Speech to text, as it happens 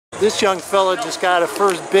This young fella just got a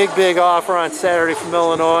first big offer on Saturday from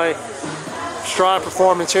Illinois. Strong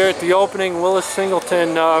performance here at the opening. Willis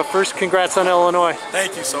Singleton, first congrats on Illinois.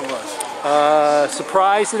 Thank you so much.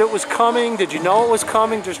 Surprised that it was coming? Did you know it was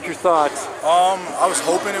coming? Just your thoughts. I was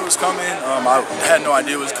hoping it was coming. I had no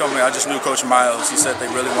idea it was coming. I just knew Coach Miles. He said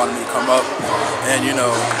they really wanted me to come up. And you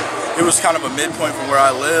know, it was kind of a midpoint from where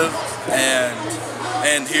I live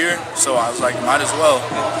and here. So I was like, might as well.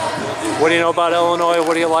 What do you know about Illinois?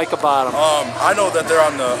 What do you like about them? I know that they're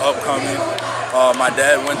on the upcoming. My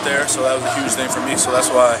dad went there, so that was a huge thing for me. So that's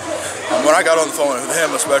why when I got on the phone with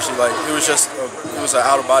him, especially, like it was an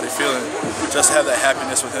out-of-body feeling, just to have that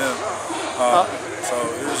happiness with him. So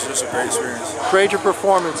it was just a great experience. Grade your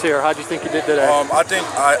performance here. How do you think you did today? I think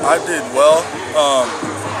I did well.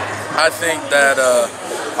 I think that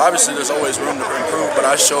obviously there's always room to improve, but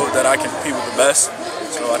I showed that I can compete with the best.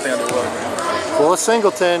 So I think I did well. Willis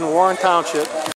Singleton, Warren Township.